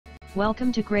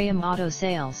Welcome to Graham Auto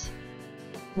Sales,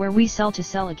 where we sell to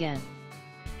sell again.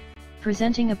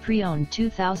 Presenting a pre-owned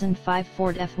 2005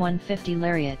 Ford F-150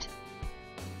 Lariat.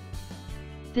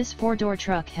 This 4-door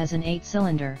truck has an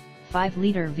 8-cylinder,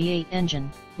 5-liter V8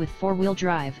 engine, with 4-wheel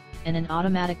drive, and an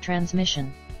automatic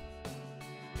transmission.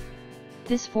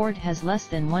 This Ford has less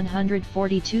than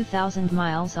 142,000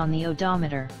 miles on the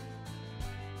odometer.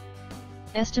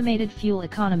 Estimated fuel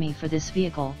economy for this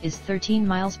vehicle is 13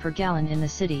 miles per gallon in the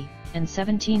city, and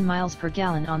 17 miles per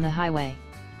gallon on the highway.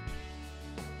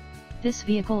 This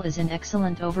vehicle is in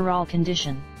excellent overall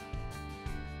condition.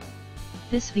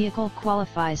 This vehicle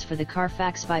qualifies for the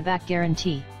Carfax buyback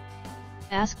guarantee.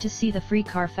 Ask to see the free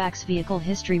Carfax Vehicle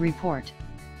History Report.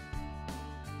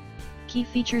 Key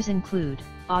features include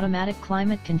automatic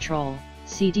climate control,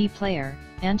 CD player,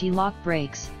 anti-lock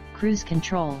brakes, cruise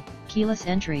control, keyless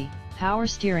entry, power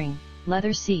steering,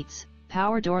 leather seats,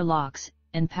 power door locks,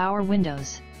 and power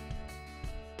windows.